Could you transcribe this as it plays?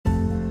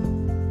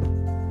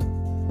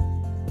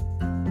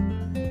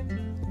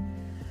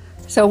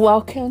So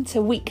welcome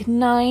to week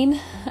 9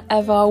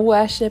 of our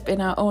worship in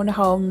our own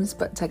homes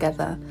but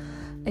together.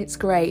 It's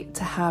great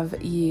to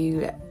have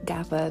you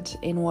gathered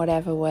in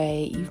whatever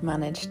way you've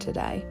managed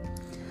today.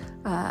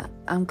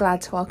 I'm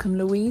glad to welcome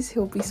Louise,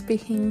 who will be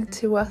speaking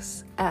to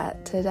us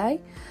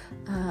today.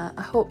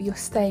 I hope you're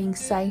staying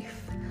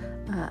safe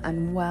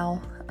and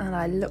well, and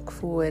I look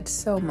forward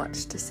so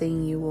much to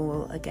seeing you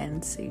all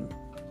again soon.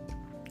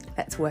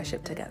 Let's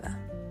worship together.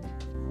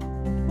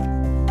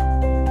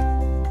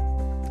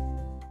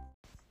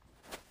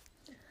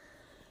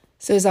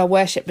 So as our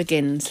worship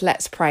begins,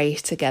 let's pray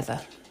together.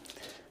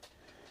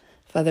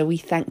 Father, we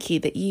thank you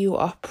that you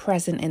are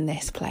present in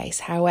this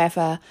place,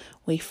 however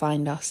we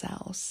find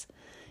ourselves.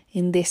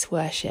 In this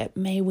worship,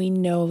 may we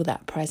know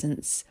that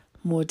presence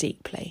more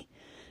deeply.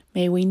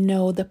 May we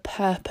know the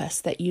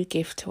purpose that you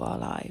give to our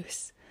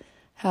lives.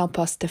 Help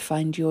us to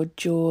find your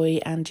joy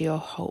and your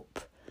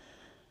hope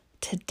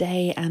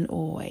today and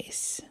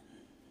always.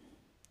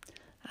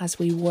 As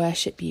we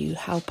worship you,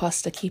 help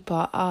us to keep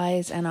our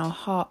eyes and our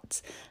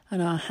hearts and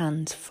our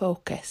hands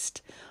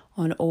focused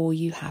on all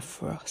you have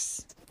for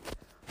us.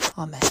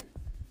 Amen.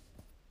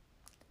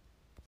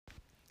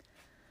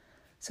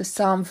 So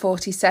Psalm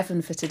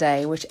 47 for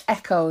today, which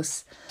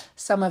echoes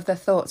some of the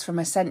thoughts from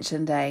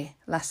Ascension Day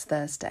last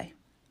Thursday.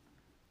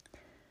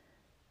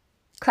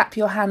 Clap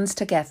your hands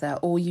together,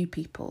 all you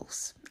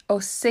peoples. Oh,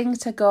 sing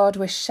to God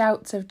with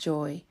shouts of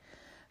joy.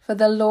 For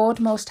the Lord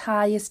Most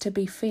High is to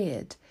be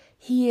feared.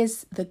 He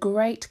is the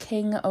great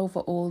King over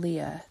all the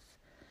earth.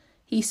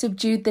 He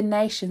subdued the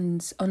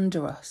nations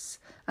under us,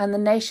 and the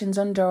nations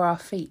under our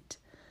feet.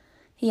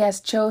 He has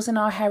chosen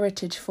our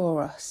heritage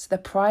for us, the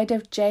pride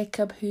of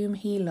Jacob whom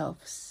he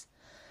loves.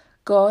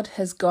 God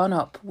has gone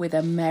up with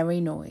a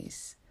merry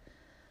noise,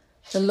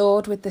 the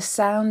Lord with the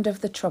sound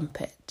of the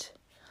trumpet.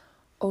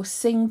 Oh,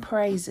 sing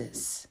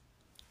praises.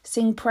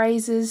 Sing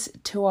praises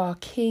to our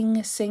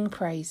King, sing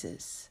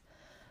praises.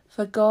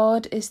 For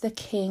God is the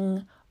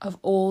King of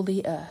all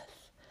the earth.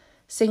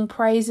 Sing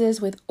praises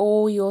with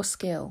all your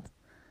skill.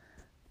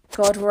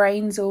 God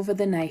reigns over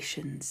the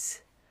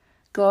nations.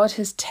 God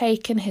has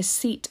taken his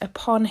seat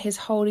upon his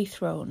holy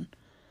throne.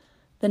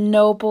 The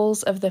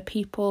nobles of the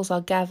peoples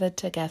are gathered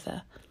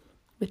together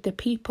with the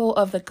people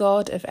of the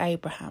God of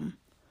Abraham.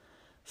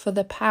 For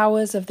the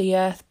powers of the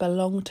earth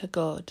belong to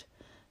God,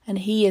 and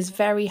he is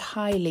very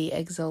highly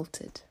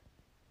exalted.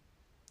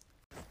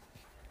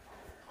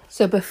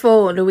 So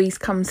before Louise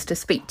comes to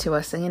speak to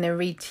us, I'm going to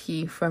read to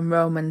you from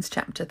Romans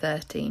chapter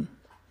 13.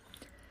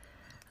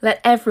 Let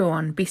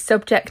everyone be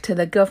subject to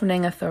the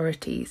governing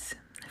authorities,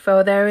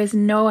 for there is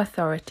no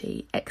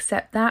authority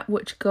except that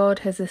which God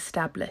has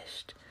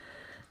established.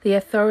 The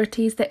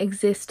authorities that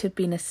exist have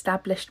been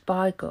established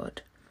by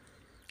God.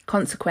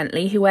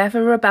 Consequently,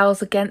 whoever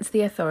rebels against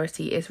the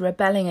authority is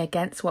rebelling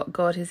against what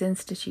God has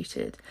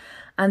instituted,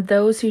 and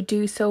those who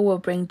do so will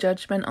bring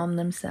judgment on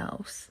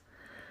themselves.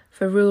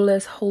 For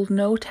rulers hold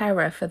no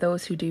terror for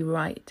those who do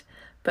right,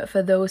 but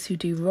for those who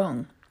do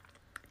wrong.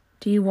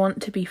 Do you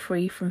want to be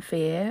free from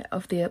fear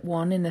of the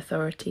one in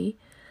authority?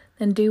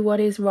 Then do what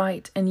is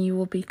right and you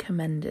will be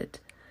commended.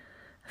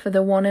 For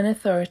the one in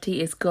authority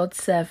is God's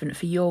servant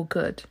for your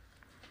good.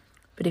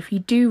 But if you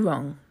do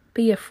wrong,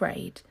 be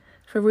afraid,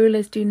 for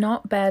rulers do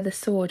not bear the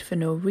sword for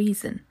no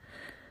reason.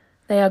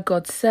 They are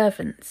God's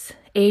servants,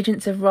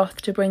 agents of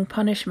wrath to bring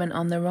punishment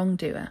on the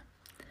wrongdoer.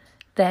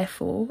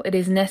 Therefore, it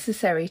is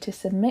necessary to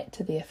submit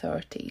to the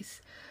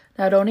authorities,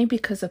 not only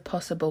because of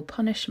possible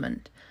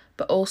punishment,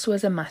 but also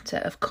as a matter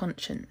of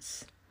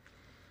conscience.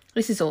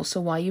 This is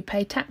also why you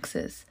pay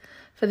taxes,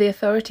 for the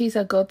authorities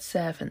are God's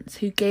servants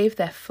who gave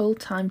their full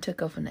time to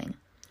governing.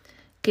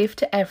 Give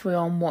to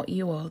everyone what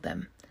you owe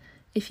them.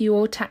 If you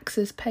owe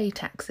taxes, pay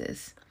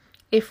taxes.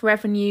 If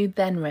revenue,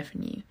 then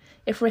revenue.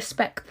 If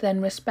respect,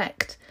 then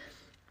respect.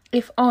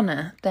 If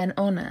honour, then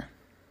honour.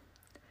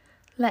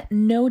 Let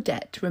no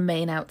debt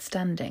remain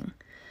outstanding,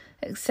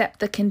 except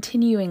the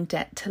continuing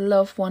debt to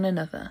love one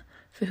another,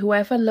 for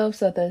whoever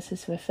loves others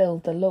has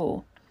fulfilled the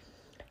law.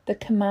 The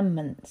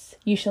commandments,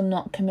 you shall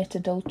not commit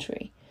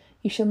adultery,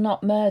 you shall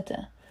not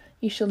murder,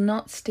 you shall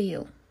not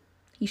steal,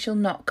 you shall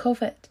not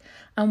covet,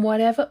 and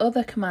whatever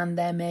other command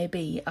there may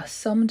be are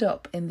summed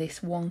up in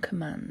this one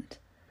command.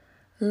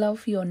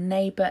 Love your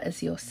neighbour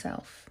as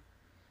yourself.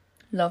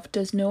 Love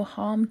does no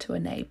harm to a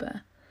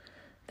neighbour.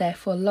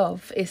 Therefore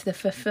love is the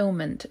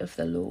fulfilment of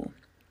the law.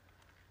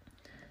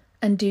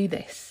 And do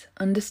this,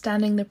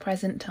 understanding the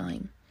present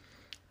time.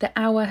 The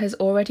hour has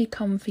already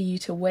come for you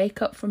to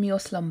wake up from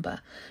your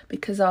slumber,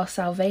 because our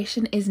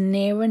salvation is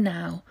nearer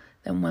now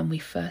than when we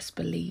first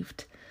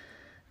believed.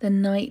 The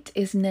night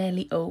is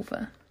nearly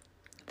over.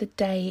 The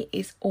day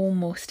is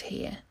almost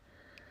here.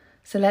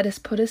 So let us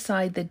put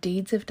aside the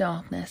deeds of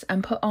darkness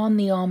and put on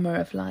the armour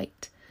of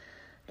light.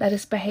 Let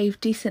us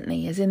behave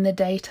decently as in the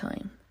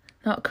daytime,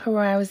 not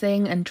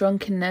carousing and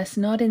drunkenness,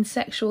 not in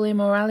sexual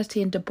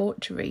immorality and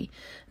debauchery,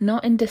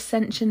 not in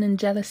dissension and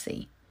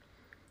jealousy.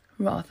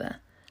 Rather,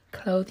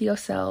 clothe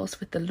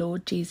yourselves with the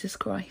Lord Jesus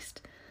Christ,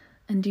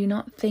 and do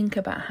not think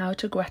about how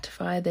to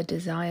gratify the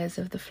desires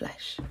of the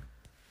flesh.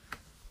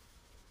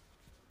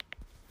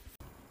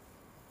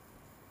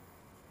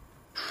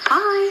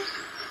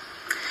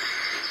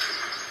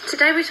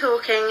 Today we're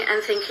talking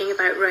and thinking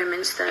about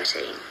Romans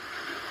 13.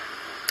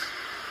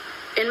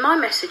 In my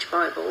Message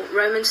Bible,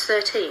 Romans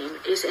 13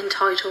 is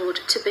entitled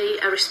To Be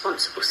a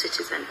Responsible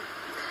Citizen.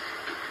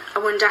 I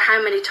wonder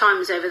how many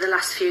times over the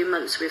last few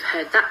months we've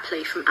heard that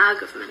plea from our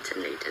government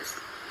and leaders.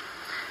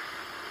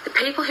 The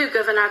people who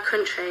govern our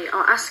country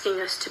are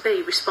asking us to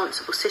be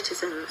responsible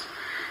citizens,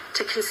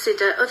 to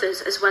consider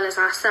others as well as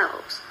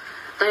ourselves.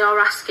 They are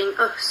asking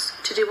us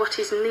to do what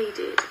is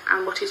needed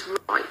and what is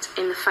right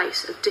in the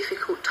face of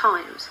difficult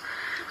times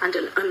and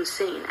an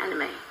unseen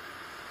enemy.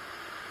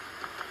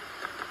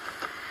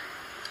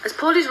 As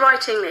Paul is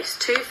writing this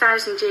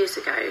 2,000 years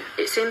ago,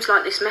 it seems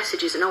like this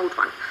message is an old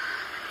one,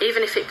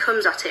 even if it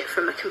comes at it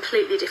from a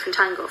completely different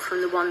angle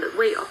from the one that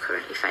we are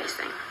currently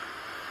facing.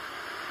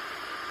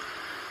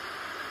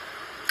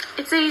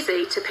 It's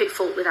easy to pick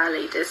fault with our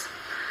leaders,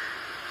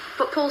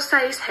 but Paul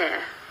says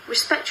here,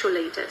 respect your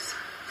leaders,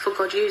 for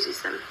God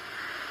uses them,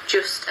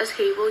 just as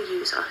he will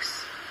use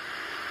us.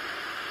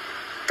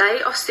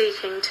 They are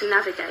seeking to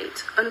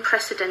navigate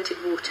unprecedented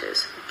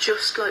waters,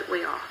 just like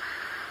we are,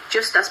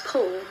 just as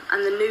Paul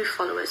and the new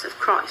followers of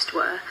Christ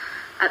were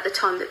at the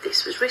time that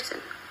this was written.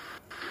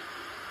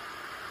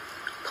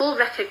 Paul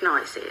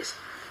recognises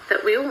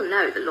that we all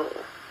know the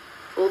law,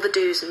 all the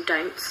do's and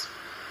don'ts.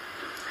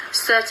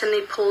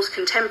 Certainly Paul's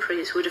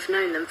contemporaries would have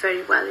known them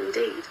very well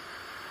indeed.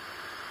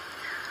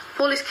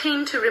 Paul is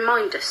keen to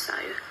remind us,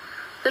 though,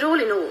 that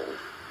all in all,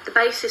 the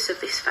basis of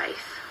this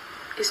faith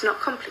is not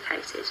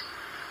complicated.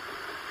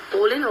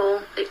 All in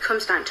all, it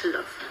comes down to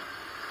love.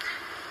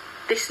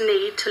 This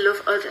need to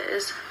love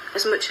others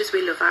as much as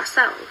we love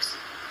ourselves.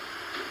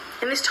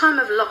 In this time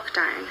of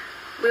lockdown,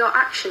 we are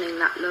actioning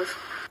that love,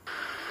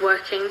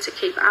 working to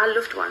keep our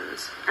loved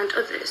ones and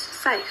others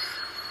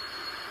safe.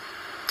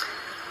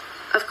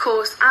 Of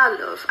course, our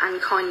love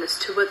and kindness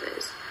to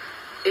others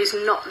is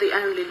not the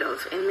only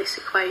love in this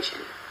equation.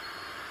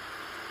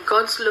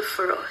 God's love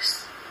for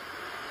us,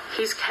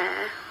 his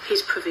care,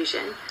 his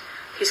provision,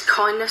 his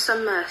kindness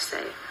and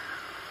mercy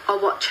are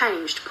what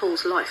changed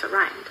Paul's life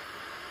around.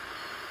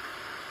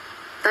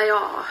 They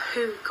are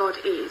who God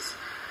is,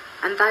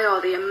 and they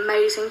are the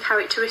amazing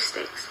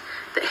characteristics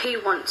that he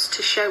wants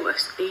to show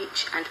us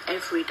each and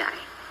every day.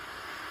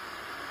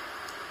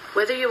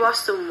 Whether you are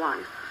someone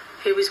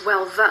who is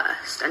well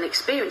versed and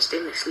experienced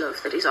in this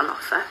love that is on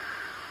offer,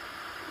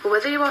 or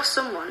whether you are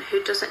someone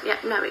who doesn't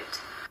yet know it,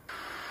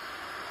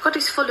 God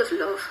is full of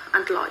love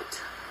and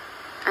light,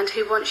 and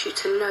he wants you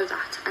to know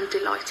that and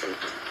delight in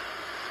it.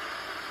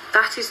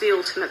 That is the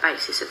ultimate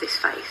basis of this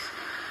faith,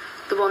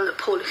 the one that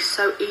Paul is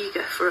so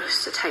eager for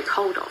us to take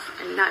hold of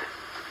and know.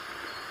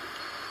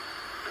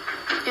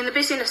 In the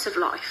busyness of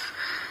life,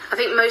 I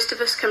think most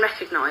of us can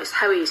recognise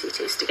how easy it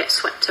is to get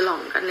swept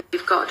along and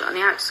leave God on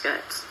the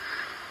outskirts.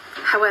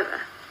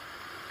 However,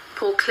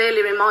 Paul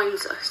clearly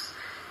reminds us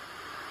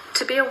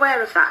to be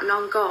aware of that and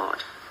on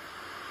guard.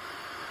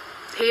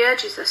 He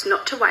urges us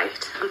not to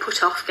wait and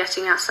put off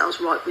getting ourselves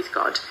right with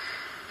God.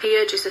 He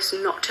urges us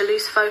not to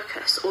lose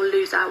focus or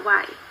lose our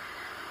way,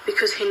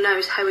 because he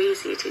knows how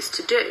easy it is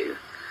to do,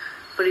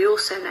 but he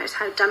also knows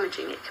how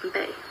damaging it can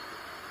be.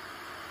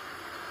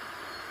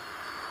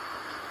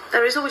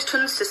 There is always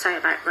tons to say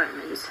about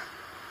Romans,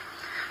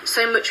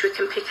 so much we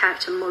can pick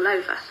out and mull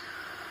over.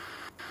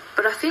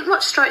 But I think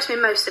what strikes me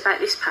most about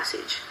this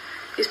passage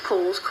is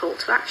Paul's call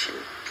to action.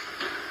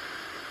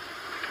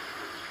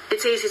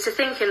 It's easy to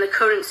think in the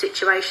current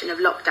situation of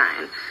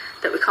lockdown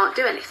that we can't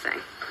do anything,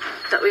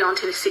 that we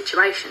aren't in a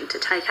situation to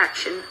take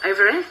action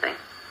over anything.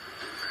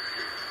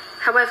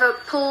 However,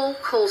 Paul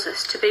calls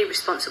us to be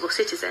responsible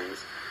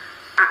citizens,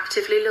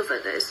 actively love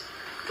others,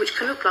 which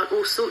can look like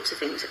all sorts of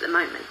things at the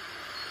moment,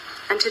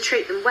 and to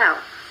treat them well,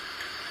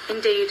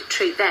 indeed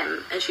treat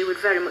them as you would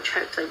very much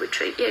hope they would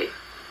treat you.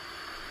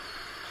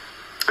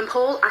 And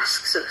Paul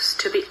asks us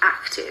to be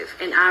active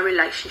in our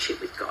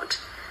relationship with God.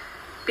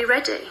 Be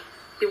ready,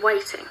 be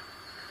waiting,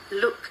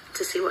 look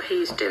to see what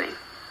he is doing.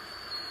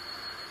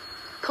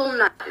 Paul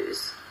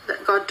knows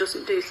that God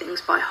doesn't do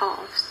things by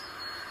halves.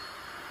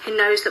 He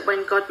knows that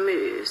when God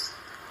moves,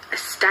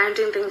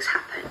 astounding things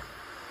happen.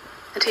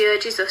 And he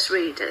urges us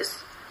readers,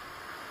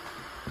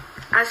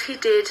 as he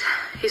did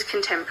his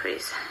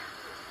contemporaries,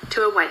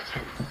 to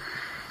awaken,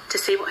 to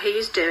see what he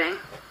is doing,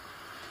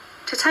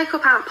 to take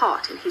up our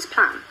part in his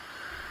plan,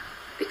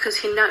 because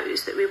he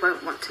knows that we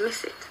won't want to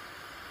miss it.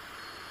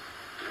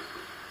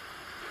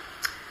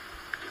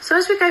 So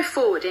as we go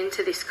forward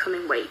into this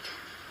coming week,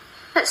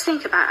 let's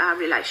think about our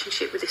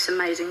relationship with this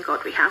amazing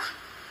God we have.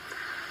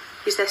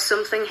 Is there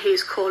something he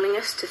is calling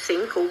us to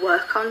think or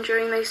work on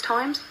during these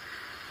times?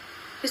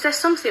 Is there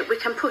something we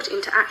can put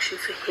into action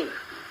for him?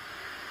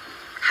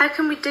 How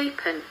can we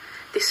deepen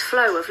this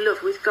flow of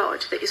love with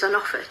God that is on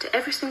offer to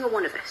every single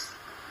one of us?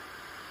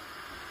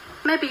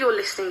 Maybe you're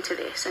listening to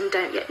this and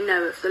don't yet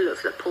know of the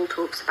love that Paul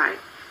talks about.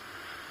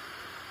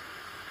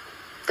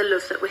 The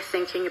love that we're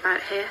thinking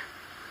about here.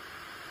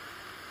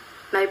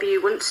 Maybe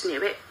you once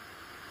knew it,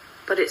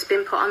 but it's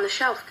been put on the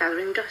shelf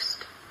gathering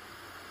dust.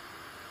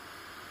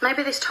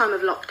 Maybe this time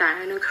of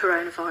lockdown and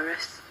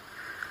coronavirus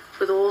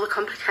with all the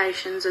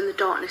complications and the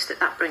darkness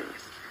that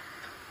brings.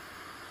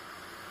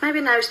 Maybe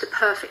now's the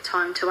perfect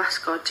time to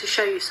ask God to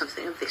show you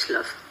something of this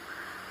love,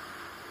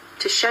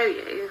 to show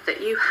you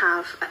that you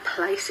have a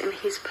place in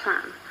his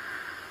plan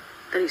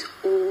that is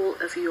all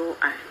of your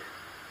own.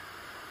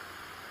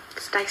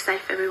 Stay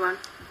safe, everyone.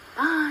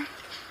 Bye.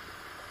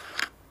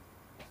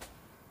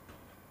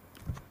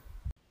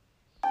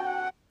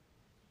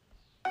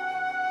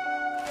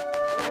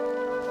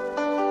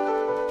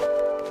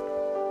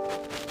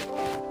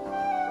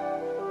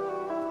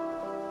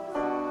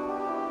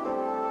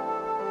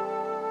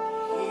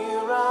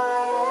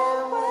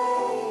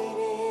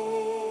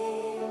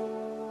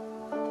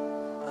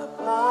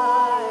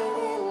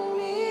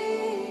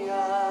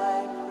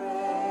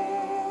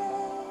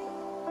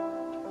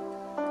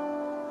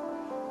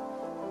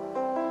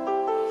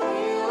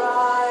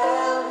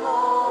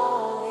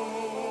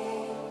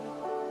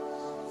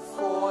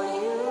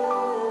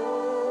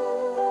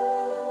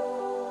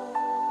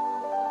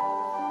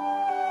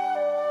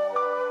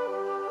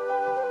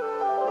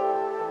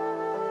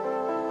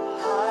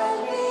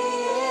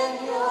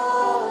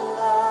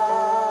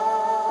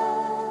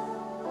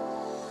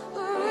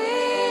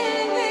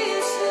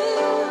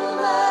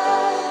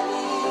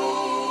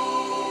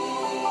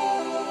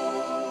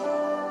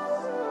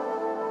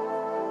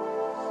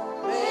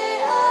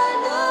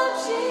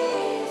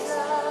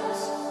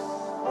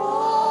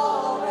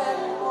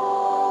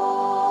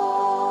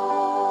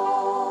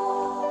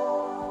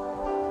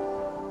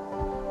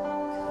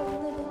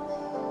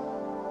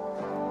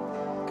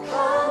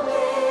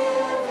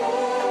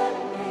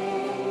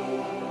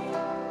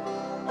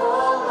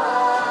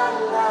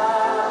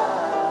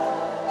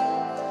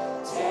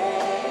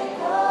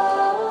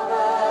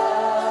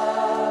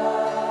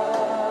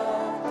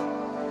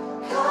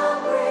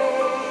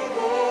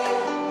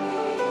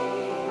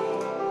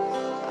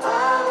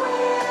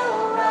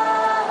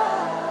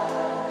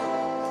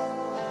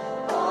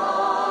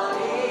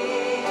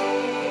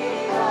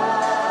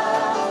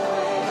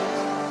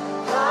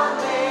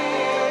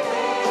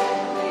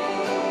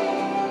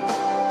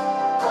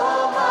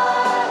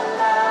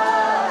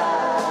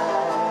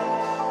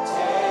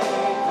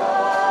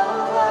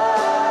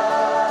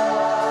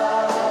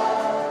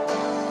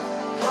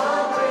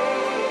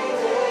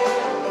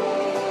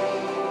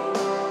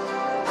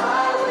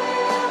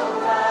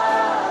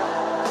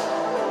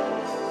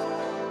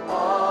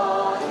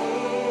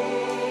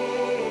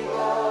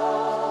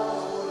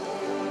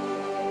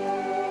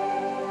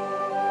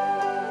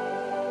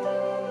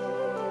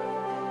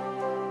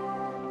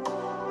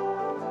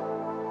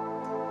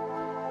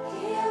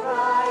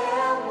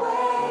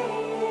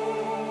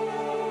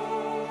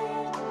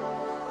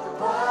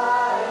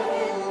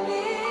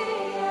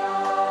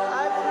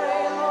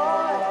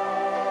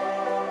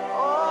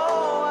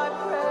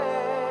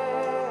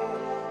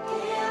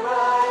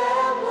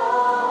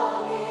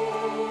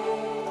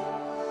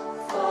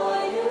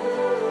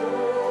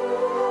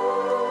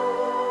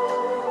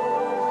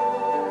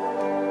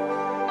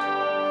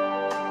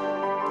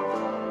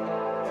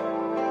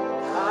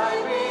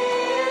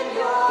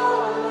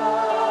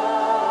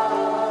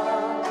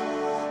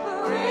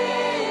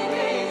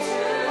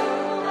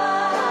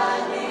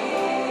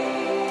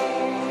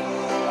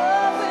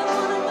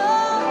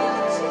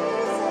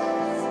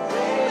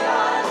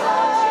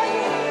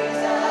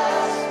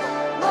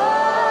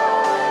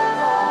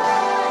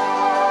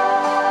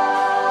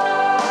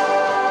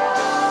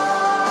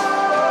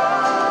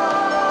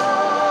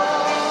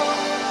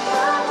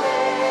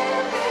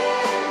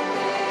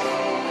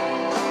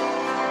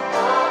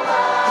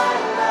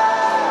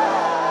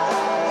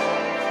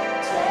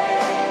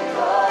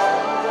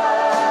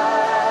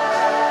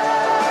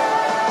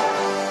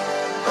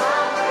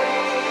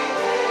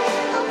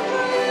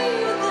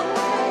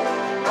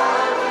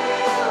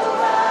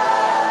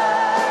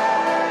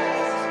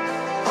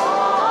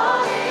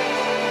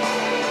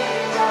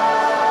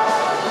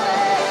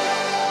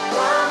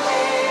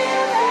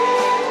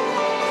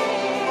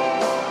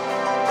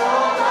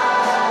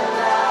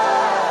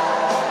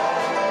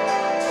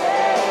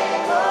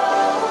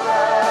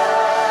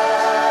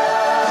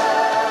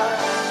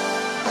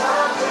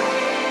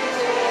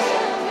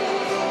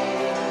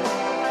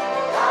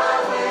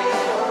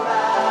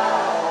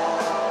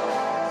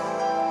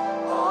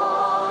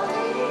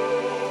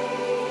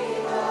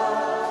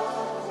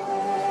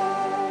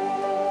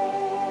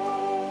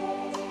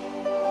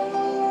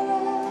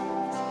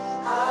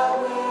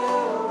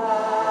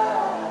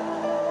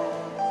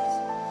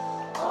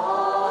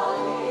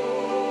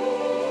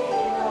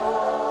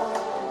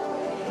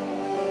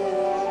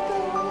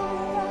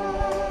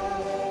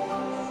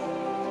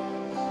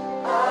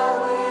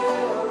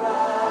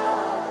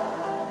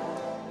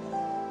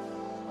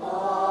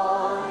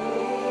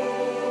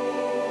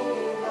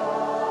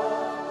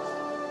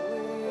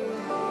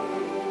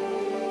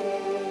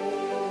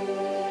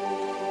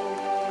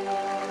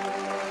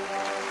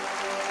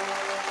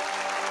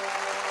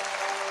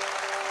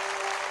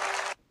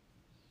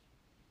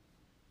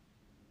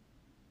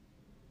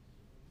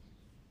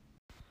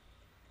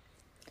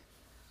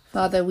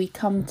 Father, we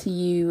come to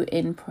you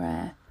in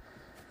prayer,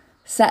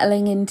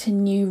 settling into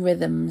new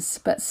rhythms,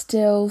 but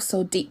still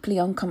so deeply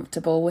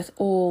uncomfortable with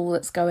all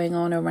that's going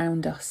on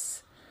around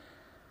us.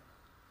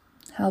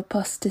 Help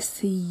us to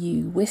see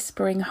you,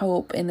 whispering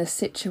hope in the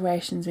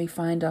situations we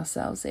find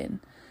ourselves in,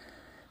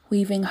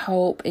 weaving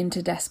hope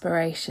into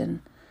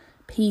desperation,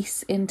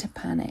 peace into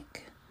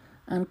panic,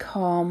 and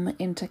calm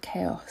into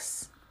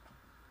chaos.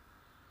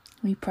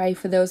 We pray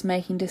for those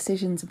making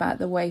decisions about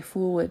the way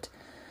forward,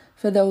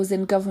 for those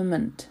in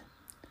government,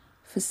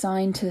 for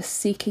scientists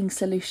seeking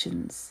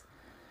solutions,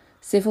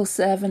 civil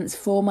servants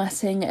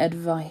formatting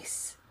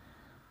advice.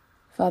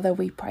 Father,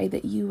 we pray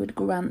that you would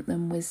grant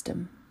them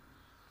wisdom.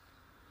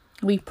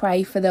 We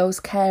pray for those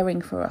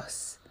caring for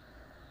us.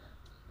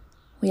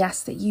 We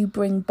ask that you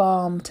bring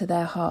balm to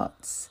their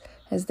hearts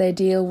as they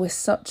deal with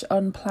such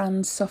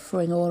unplanned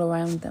suffering all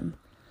around them.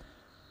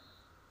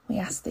 We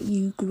ask that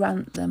you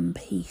grant them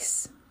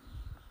peace.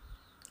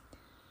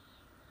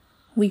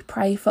 We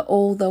pray for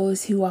all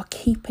those who are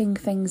keeping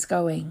things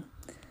going,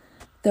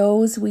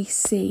 those we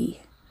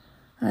see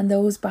and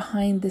those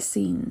behind the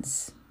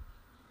scenes.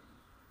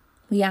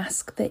 We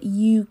ask that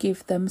you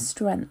give them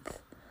strength.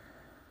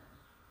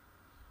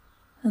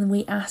 And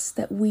we ask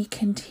that we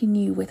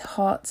continue with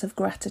hearts of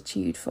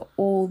gratitude for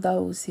all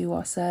those who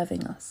are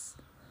serving us.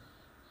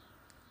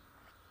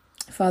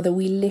 Father,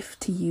 we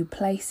lift to you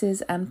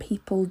places and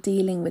people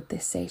dealing with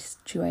this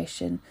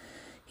situation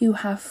who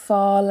have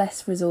far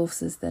less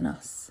resources than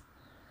us.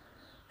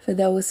 For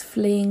those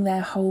fleeing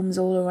their homes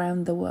all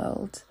around the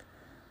world,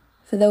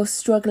 for those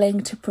struggling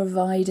to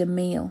provide a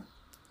meal,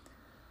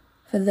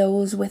 for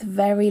those with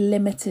very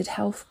limited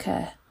health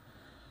care.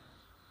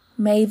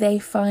 May they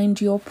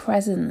find your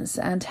presence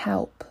and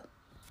help.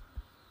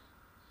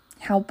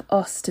 Help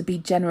us to be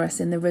generous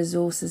in the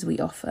resources we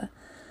offer,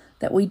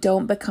 that we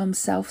don't become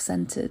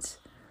self-centered,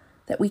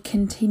 that we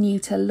continue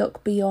to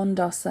look beyond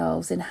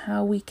ourselves in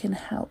how we can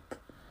help.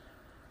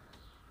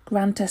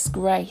 Grant us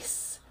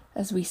grace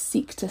as we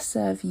seek to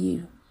serve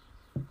you.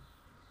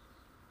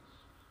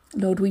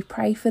 Lord, we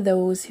pray for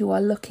those who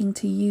are looking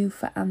to you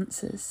for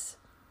answers.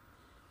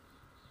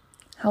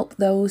 Help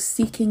those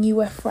seeking you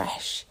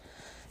afresh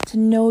to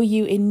know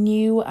you in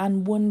new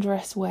and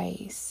wondrous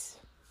ways.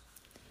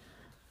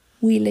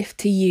 We lift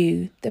to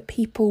you the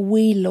people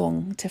we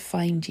long to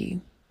find you.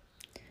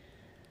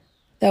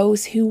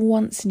 Those who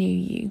once knew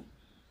you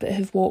but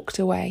have walked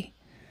away.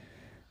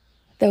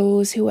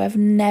 Those who have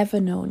never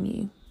known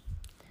you.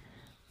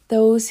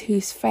 Those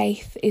whose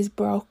faith is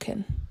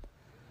broken.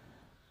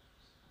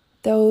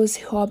 Those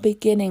who are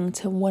beginning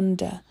to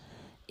wonder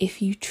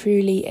if you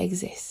truly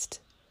exist.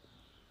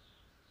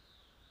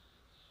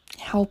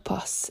 Help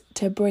us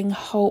to bring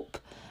hope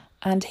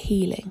and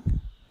healing,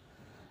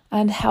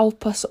 and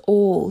help us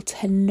all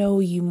to know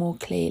you more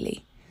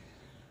clearly,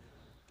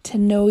 to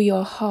know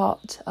your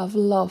heart of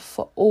love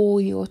for all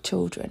your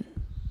children.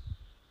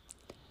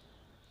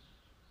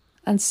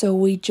 And so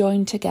we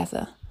join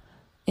together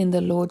in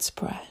the Lord's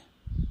Prayer.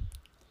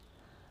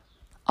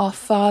 Our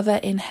Father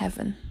in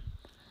heaven,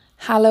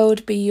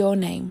 hallowed be your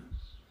name.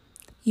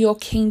 Your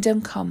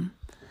kingdom come,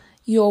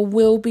 your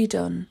will be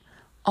done,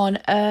 on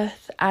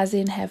earth as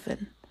in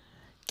heaven.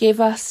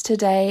 Give us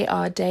today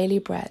our daily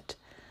bread.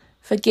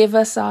 Forgive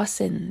us our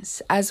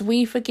sins, as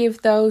we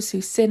forgive those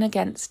who sin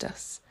against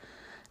us.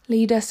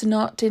 Lead us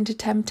not into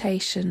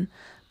temptation,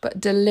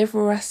 but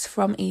deliver us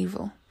from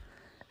evil.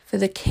 For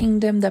the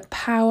kingdom, the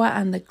power,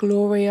 and the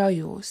glory are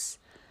yours,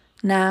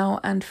 now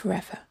and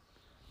forever.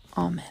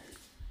 Amen.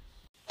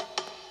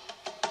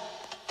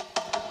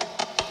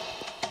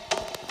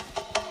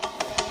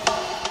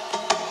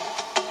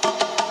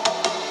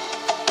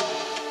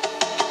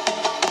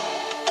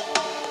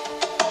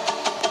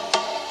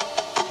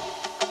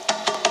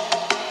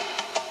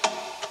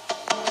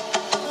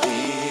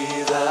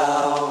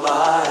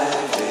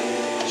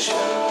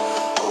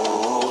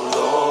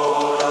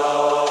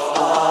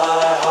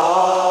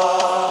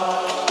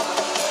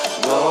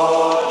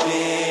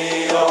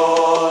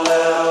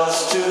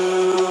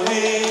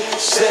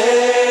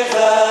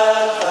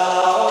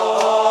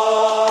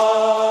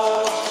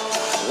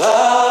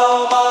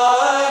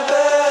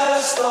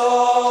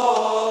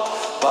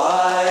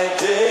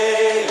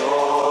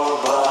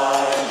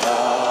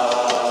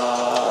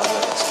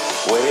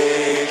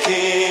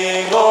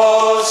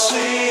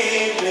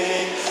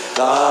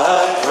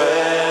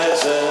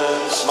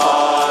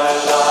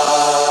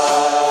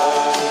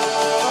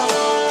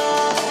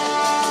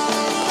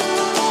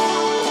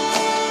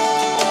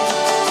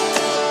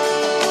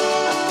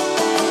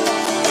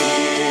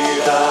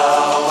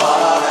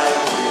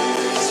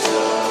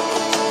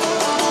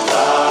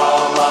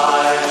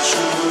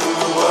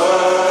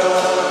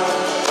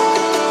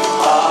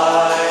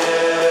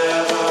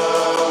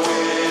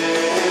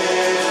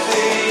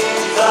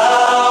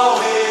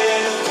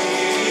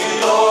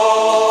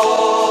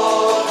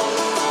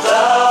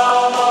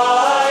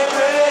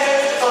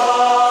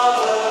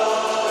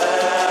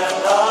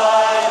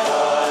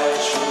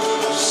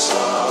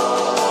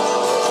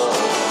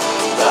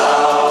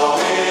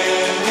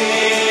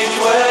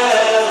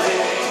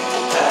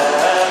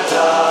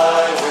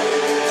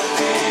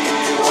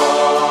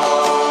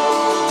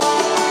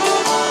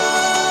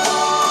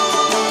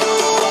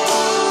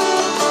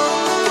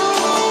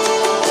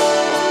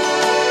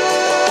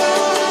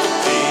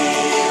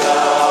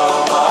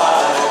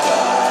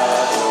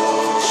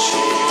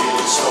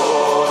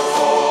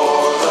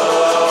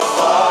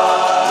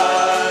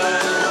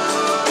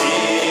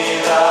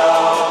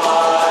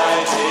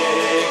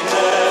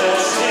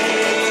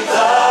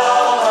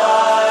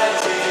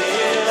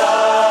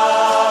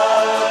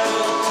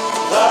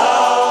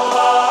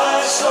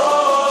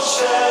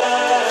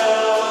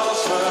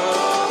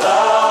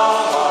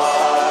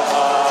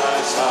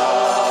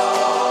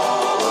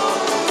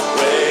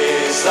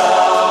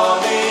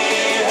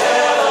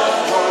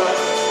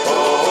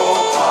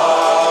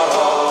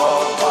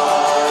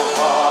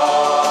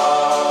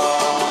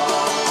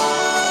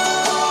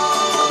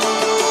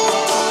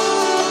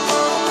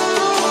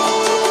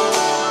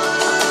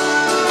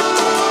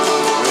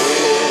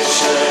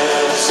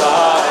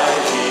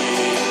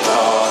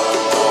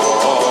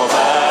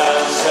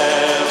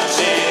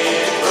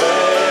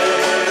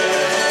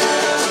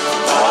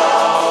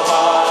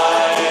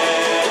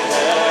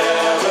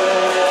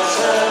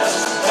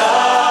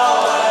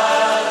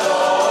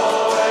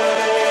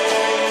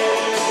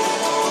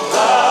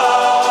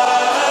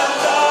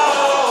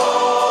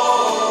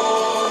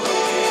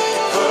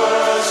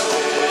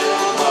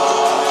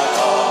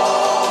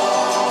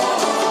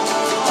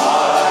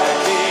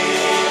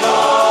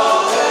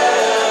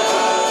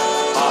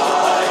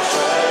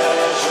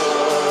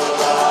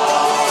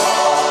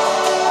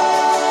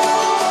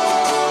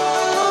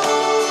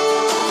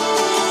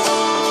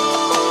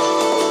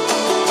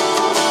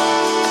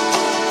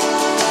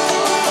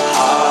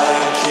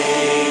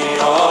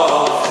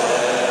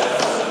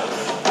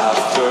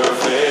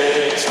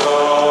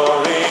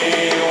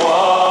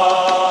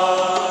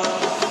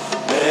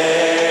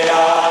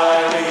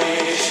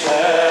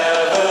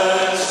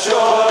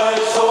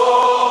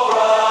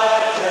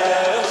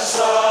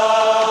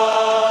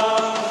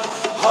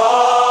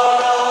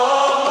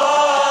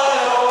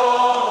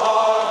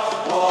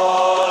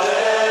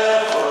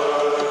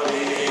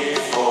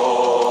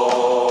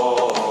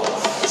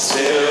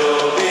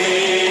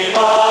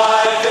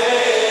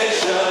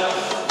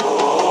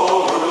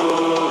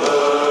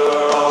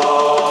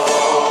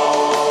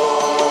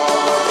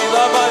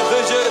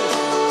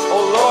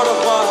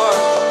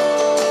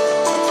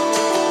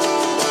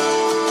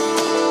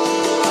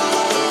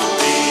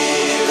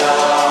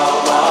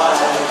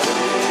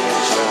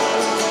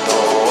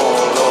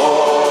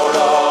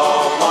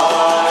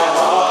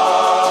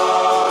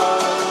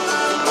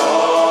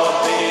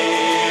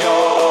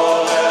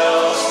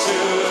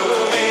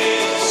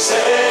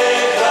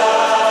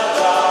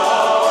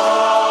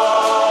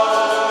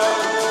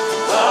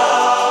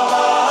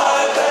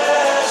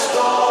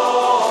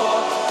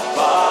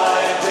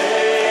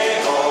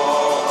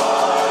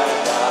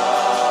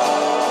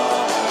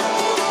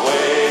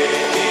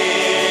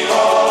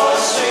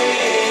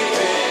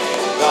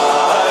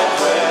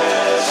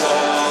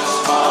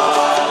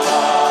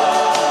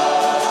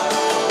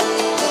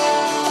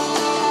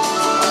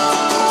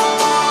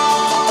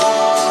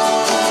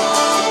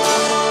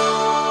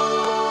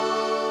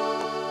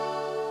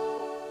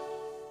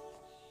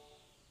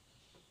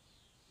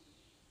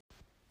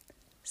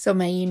 So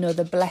may you know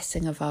the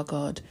blessing of our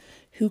God,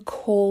 who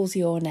calls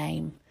your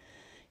name,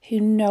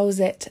 who knows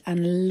it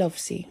and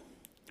loves you.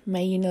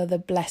 May you know the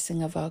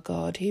blessing of our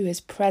God, who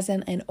is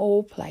present in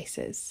all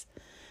places,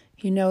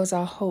 who knows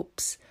our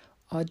hopes,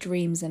 our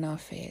dreams and our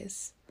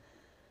fears.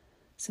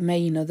 So may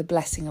you know the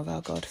blessing of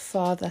our God,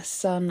 Father,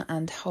 Son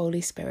and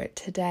Holy Spirit,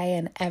 today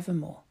and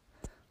evermore.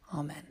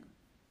 Amen.